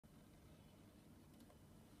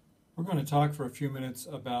We're going to talk for a few minutes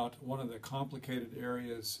about one of the complicated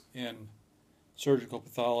areas in surgical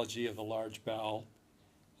pathology of the large bowel.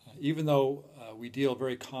 Even though we deal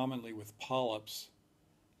very commonly with polyps,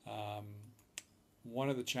 one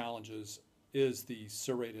of the challenges is the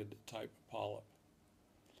serrated type of polyp.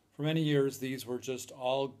 For many years, these were just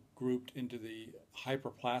all grouped into the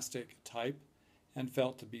hyperplastic type and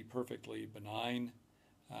felt to be perfectly benign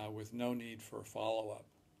with no need for follow-up.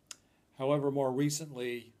 However, more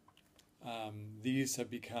recently, these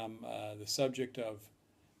have become the subject of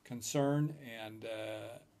concern, and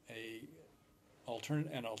an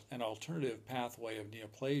alternative pathway of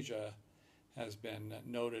neoplasia has been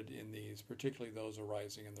noted in these, particularly those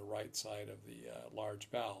arising in the right side of the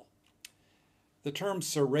large bowel. The term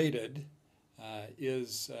serrated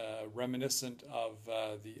is reminiscent of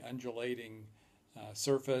the undulating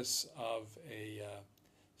surface of a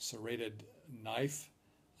serrated knife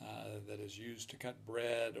that is used to cut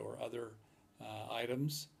bread or other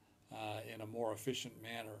items in a more efficient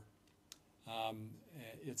manner.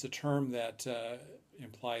 It's a term that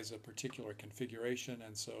implies a particular configuration,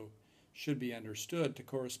 and so should be understood to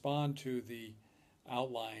correspond to the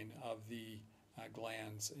outline of the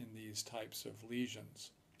glands in these types of lesions.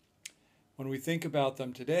 When we think about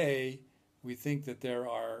them today, we think that there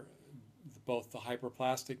are both the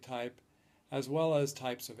hyperplastic type as well as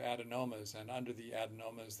types of adenomas, and under the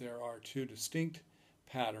adenomas there are two distinct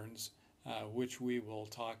patterns which we will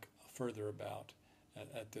talk further about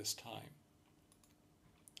at this time.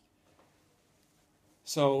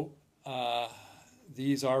 So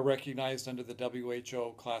these are recognized under the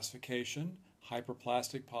WHO classification.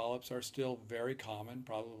 Hyperplastic polyps are still very common,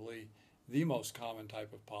 probably the most common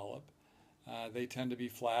type of polyp. They tend to be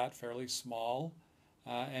flat, fairly small,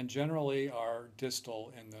 and generally are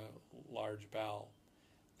distal in the large bowel.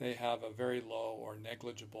 They have a very low or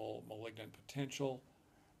negligible malignant potential,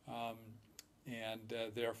 and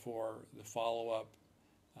therefore the follow-up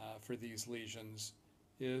for these lesions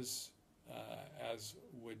is as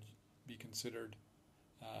would be considered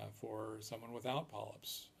for someone without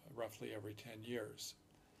polyps, roughly every 10 years.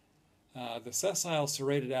 The sessile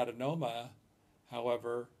serrated adenoma,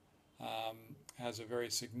 however, has a very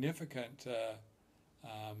significant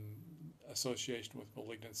association with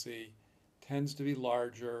malignancy, tends to be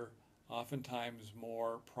larger, oftentimes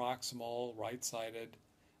more proximal, right-sided,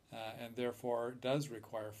 and therefore does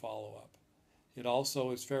require follow-up. It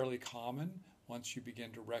also is fairly common once you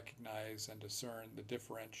begin to recognize and discern the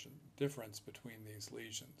difference between these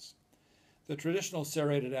lesions. The traditional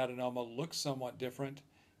serrated adenoma looks somewhat different.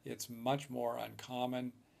 It's much more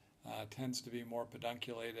uncommon, tends to be more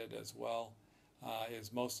pedunculated as well,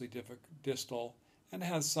 is mostly distal, and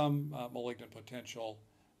has some malignant potential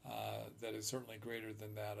that is certainly greater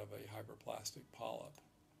than that of a hyperplastic polyp.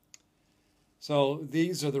 So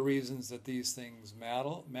these are the reasons that these things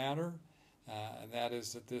matter, and that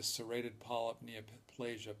is that this serrated polyp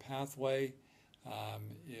neoplasia pathway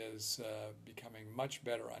is becoming much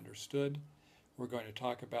better understood. We're going to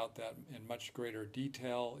talk about that in much greater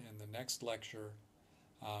detail in the next lecture,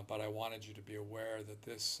 but I wanted you to be aware that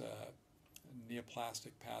this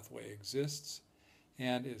neoplastic pathway exists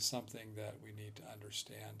and is something that we need to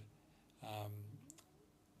understand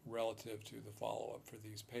relative to the follow-up for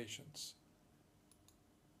these patients.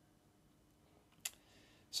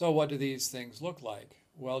 So what do these things look like?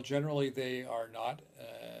 Well, generally they are not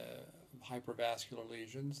hypervascular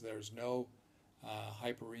lesions. There's no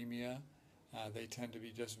hyperemia. They tend to be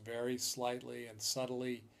just very slightly and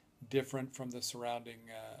subtly different from the surrounding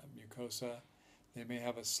mucosa. They may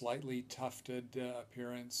have a slightly tufted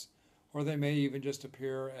appearance, or they may even just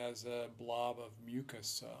appear as a blob of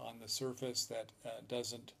mucus on the surface that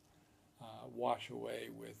doesn't wash away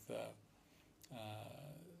with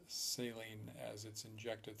saline as it's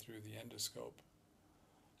injected through the endoscope.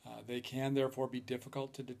 They can therefore be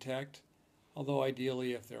difficult to detect, although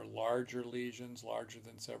ideally if they're larger lesions, larger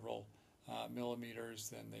than several millimeters,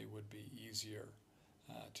 then they would be easier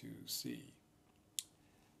to see.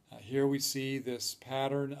 Here we see this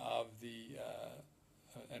pattern of the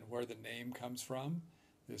and where the name comes from,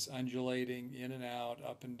 this undulating in and out,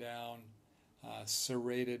 up and down,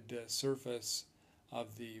 serrated surface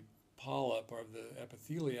of the polyp or the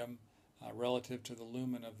epithelium relative to the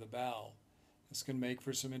lumen of the bowel. This can make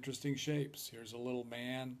for some interesting shapes. Here's a little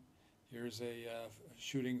man, here's a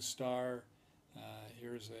shooting star,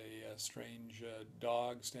 here's a strange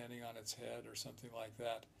dog standing on its head or something like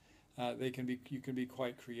that. You can be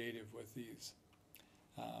quite creative with these.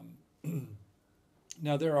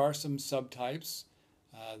 Now there are some subtypes,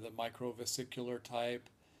 the microvesicular type,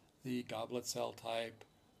 the goblet cell type,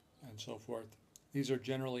 and so forth. These are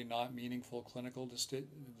generally not meaningful clinical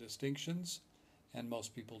distinctions, and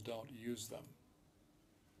most people don't use them.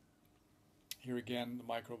 Here again, the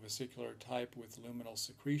microvesicular type with luminal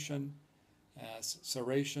secretion,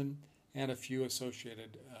 serration, and a few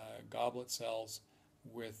associated goblet cells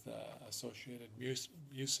with associated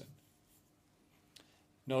mucin.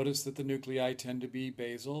 Notice that the nuclei tend to be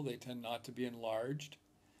basal. They tend not to be enlarged,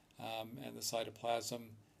 and the cytoplasm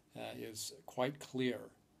is quite clear.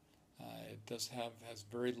 It has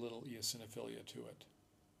very little eosinophilia to it.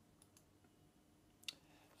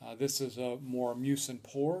 This is a more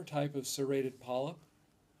mucin-poor type of serrated polyp.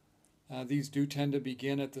 These do tend to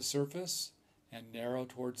begin at the surface and narrow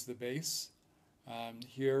towards the base.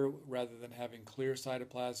 Here, rather than having clear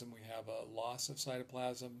cytoplasm, we have a loss of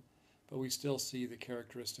cytoplasm, but we still see the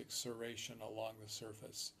characteristic serration along the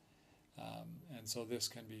surface. And so this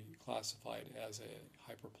can be classified as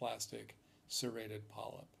a hyperplastic serrated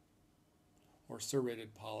polyp, or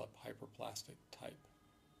serrated polyp hyperplastic type.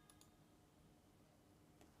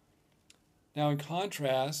 Now, in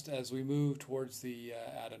contrast, as we move towards the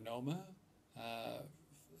adenoma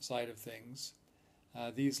side of things,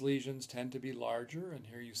 these lesions tend to be larger, and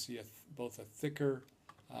here you see both a thicker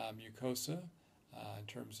mucosa in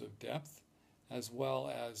terms of depth, as well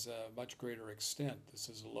as a much greater extent. This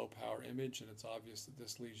is a low-power image, and it's obvious that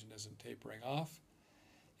this lesion isn't tapering off.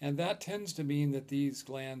 And that tends to mean that these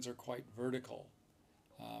glands are quite vertical.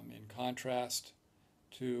 In contrast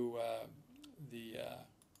to the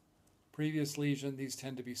previous lesion, these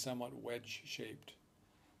tend to be somewhat wedge-shaped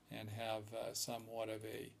and have somewhat of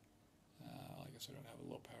a, I guess I don't have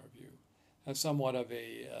a low-power view, have somewhat of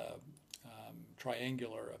a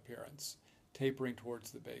triangular appearance, tapering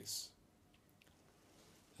towards the base.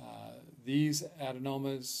 These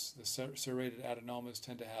adenomas, the serrated adenomas,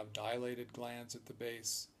 tend to have dilated glands at the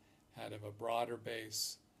base, have a broader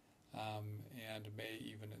base, and may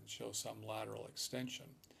even show some lateral extension.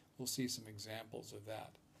 We'll see some examples of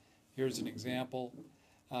that. Here's an example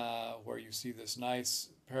where you see this nice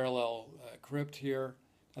parallel crypt here.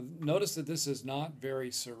 Notice that this is not very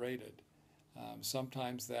serrated.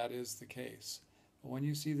 Sometimes that is the case. But when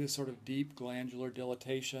you see this sort of deep glandular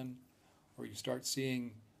dilatation, or you start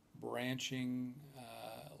seeing branching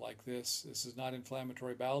like this is not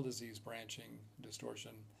inflammatory bowel disease branching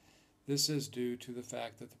distortion. This is due to the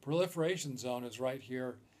fact that the proliferation zone is right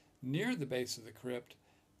here near the base of the crypt,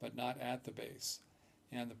 but not at the base.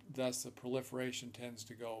 And thus the proliferation tends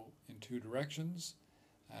to go in two directions,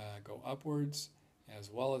 go upwards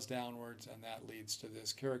as well as downwards, and that leads to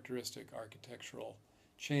this characteristic architectural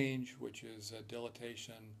change, which is a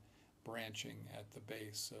dilatation, branching at the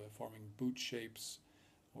base, forming boot shapes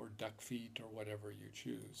or duck feet or whatever you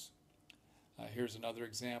choose. Here's another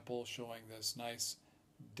example showing this nice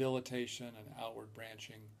dilatation and outward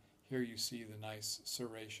branching. Here you see the nice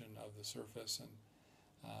serration of the surface and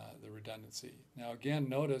the redundancy. Now again,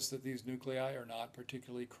 notice that these nuclei are not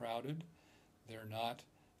particularly crowded. They're not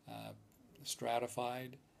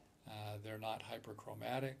stratified. They're not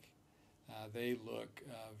hyperchromatic. They look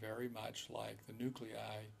very much like the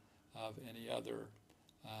nuclei of any other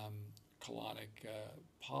colonic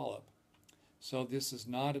polyp. So this is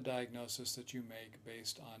not a diagnosis that you make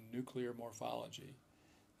based on nuclear morphology.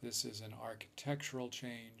 This is an architectural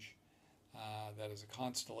change that is a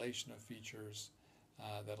constellation of features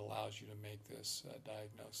that allows you to make this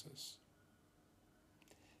diagnosis.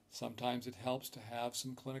 Sometimes it helps to have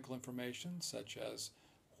some clinical information, such as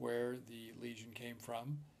where the lesion came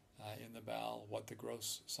from in the bowel, what the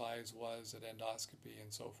gross size was at endoscopy,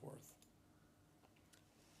 and so forth.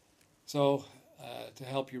 So to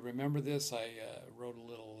help you remember this, I wrote a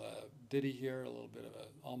little ditty here, a little bit of a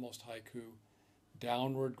almost haiku.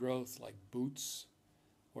 Downward growth like boots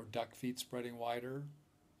or duck feet spreading wider.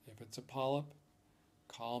 If it's a polyp,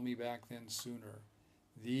 call me back then sooner.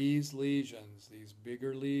 These lesions, these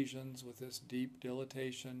bigger lesions with this deep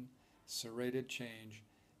dilatation, serrated change,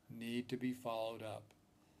 need to be followed up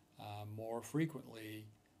more frequently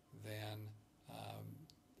than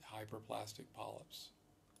hyperplastic polyps.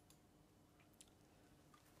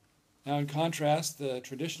 Now, in contrast, the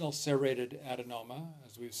traditional serrated adenoma,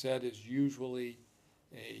 as we've said, is usually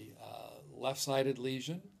a left-sided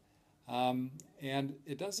lesion, and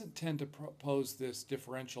it doesn't tend to pose this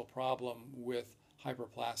differential problem with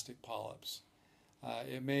hyperplastic polyps.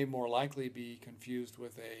 It may more likely be confused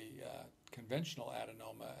with a conventional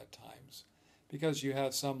adenoma at times, because you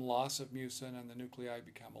have some loss of mucin and the nuclei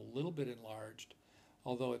become a little bit enlarged,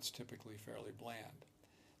 although it's typically fairly bland.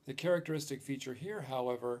 The characteristic feature here,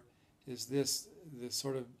 however, is this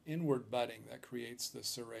sort of inward budding that creates the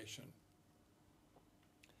serration.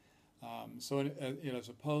 So as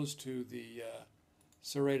opposed to the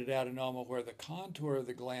serrated adenoma where the contour of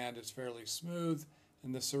the gland is fairly smooth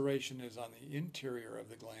and the serration is on the interior of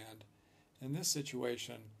the gland. In this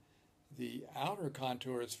situation, the outer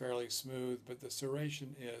contour is fairly smooth, but the serration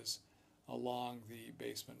is along the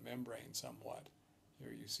basement membrane somewhat.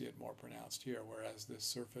 Here you see it more pronounced here, whereas this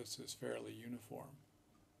surface is fairly uniform.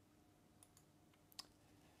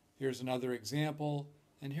 Here's another example,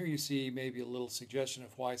 and here you see maybe a little suggestion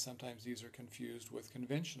of why sometimes these are confused with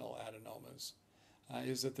conventional adenomas,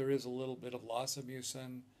 is that there is a little bit of loss of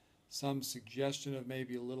mucin, some suggestion of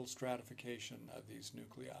maybe a little stratification of these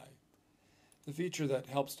nuclei. The feature that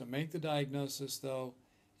helps to make the diagnosis, though,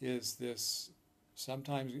 is this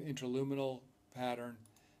sometimes intraluminal pattern,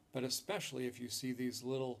 but especially if you see these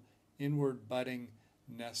little inward budding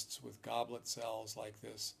nests with goblet cells like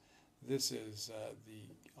this. This is the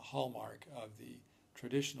hallmark of the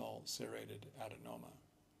traditional serrated adenoma.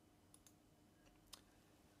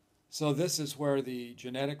 So this is where the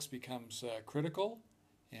genetics becomes critical,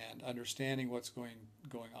 and understanding what's going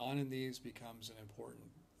on in these becomes an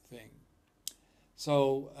important thing.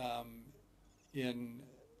 So in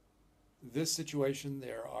this situation,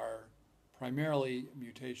 there are primarily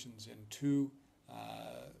mutations in two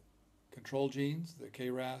control genes, the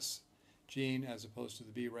KRAS gene as opposed to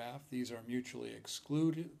the BRAF. These are mutually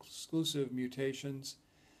exclusive mutations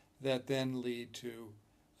that then lead to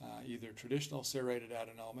either traditional serrated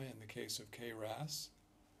adenoma in the case of KRAS,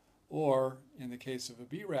 or in the case of a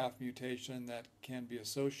BRAF mutation that can be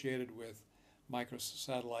associated with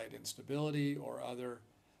microsatellite instability or other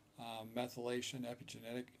methylation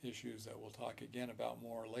epigenetic issues that we'll talk again about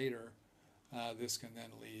more later. This can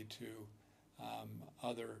then lead to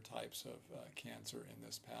other types of cancer in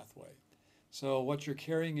this pathway. So what you're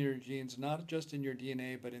carrying in your genes, not just in your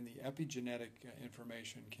DNA, but in the epigenetic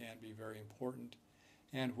information, can be very important,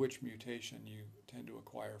 and which mutation you tend to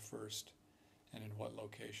acquire first and in what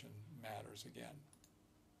location matters again.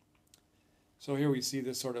 So here we see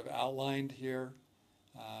this sort of outlined here.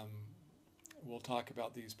 We'll talk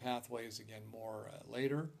about these pathways again more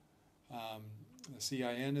later. The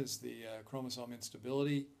CIN is the chromosome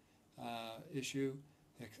instability issue.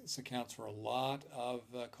 This accounts for a lot of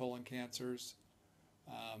colon cancers,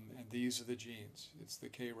 and these are the genes. It's the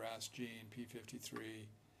KRAS gene, P53,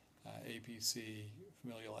 APC,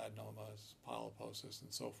 familial adenomas, polyposis,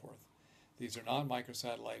 and so forth. These are not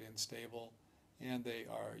microsatellite unstable, and they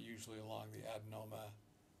are usually along the adenoma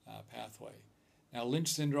pathway. Now, Lynch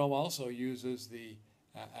syndrome also uses the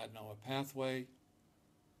adenoma pathway.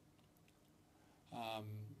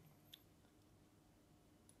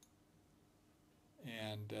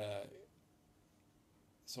 And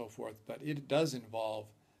so forth, but it does involve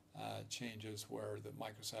changes where the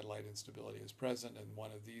microsatellite instability is present, and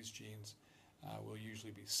one of these genes will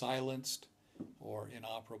usually be silenced or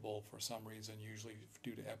inoperable for some reason, usually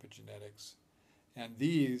due to epigenetics. And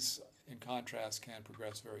these, in contrast, can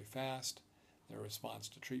progress very fast. Their response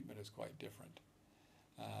to treatment is quite different.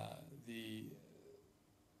 The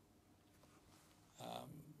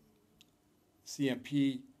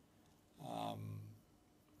CMP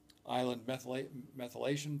island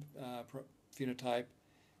methylation phenotype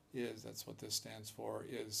that's what this stands for,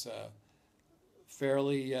 is a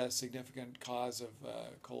fairly significant cause of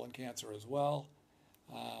colon cancer as well.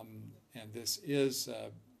 And this is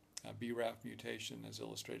a BRAF mutation as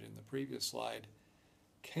illustrated in the previous slide.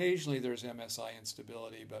 Occasionally there's MSI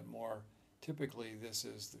instability, but more typically this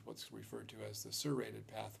is what's referred to as the serrated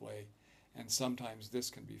pathway, and sometimes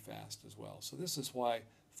this can be fast as well. So this is why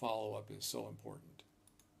follow-up is so important.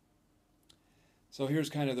 So here's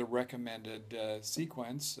kind of the recommended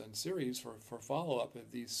sequence and series for follow-up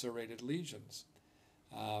of these serrated lesions.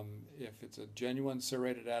 If it's a genuine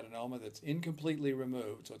serrated adenoma that's incompletely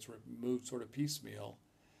removed, so it's removed sort of piecemeal,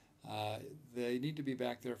 they need to be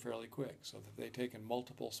back there fairly quick. So if they've taken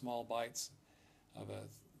multiple small bites of a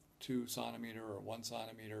 2 centimeter or 1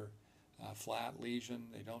 centimeter flat lesion,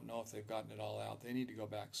 they don't know if they've gotten it all out, they need to go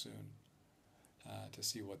back soon to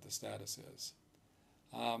see what the status is.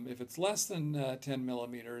 If it's less than 10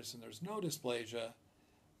 millimeters and there's no dysplasia,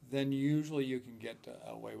 then usually you can get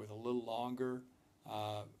away with a little longer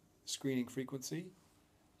screening frequency.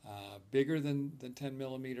 Bigger than 10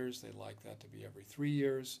 millimeters, they like that to be every 3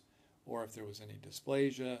 years, or if there was any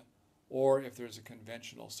dysplasia, or if there's a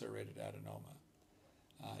conventional serrated adenoma.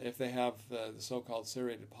 If they have the so-called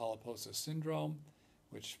serrated polyposis syndrome,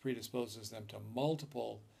 which predisposes them to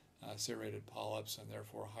multiple serrated polyps and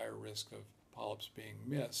therefore higher risk of polyps being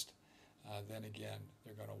missed, then again,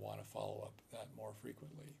 they're going to want to follow up that more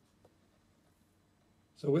frequently.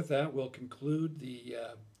 So with that, we'll conclude the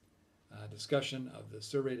discussion of the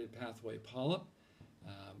serrated pathway polyp.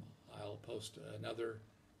 I'll post another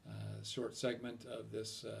short segment of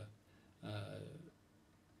this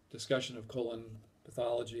discussion of colon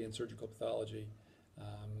pathology and surgical pathology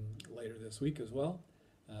later this week as well.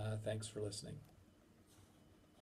 Thanks for listening.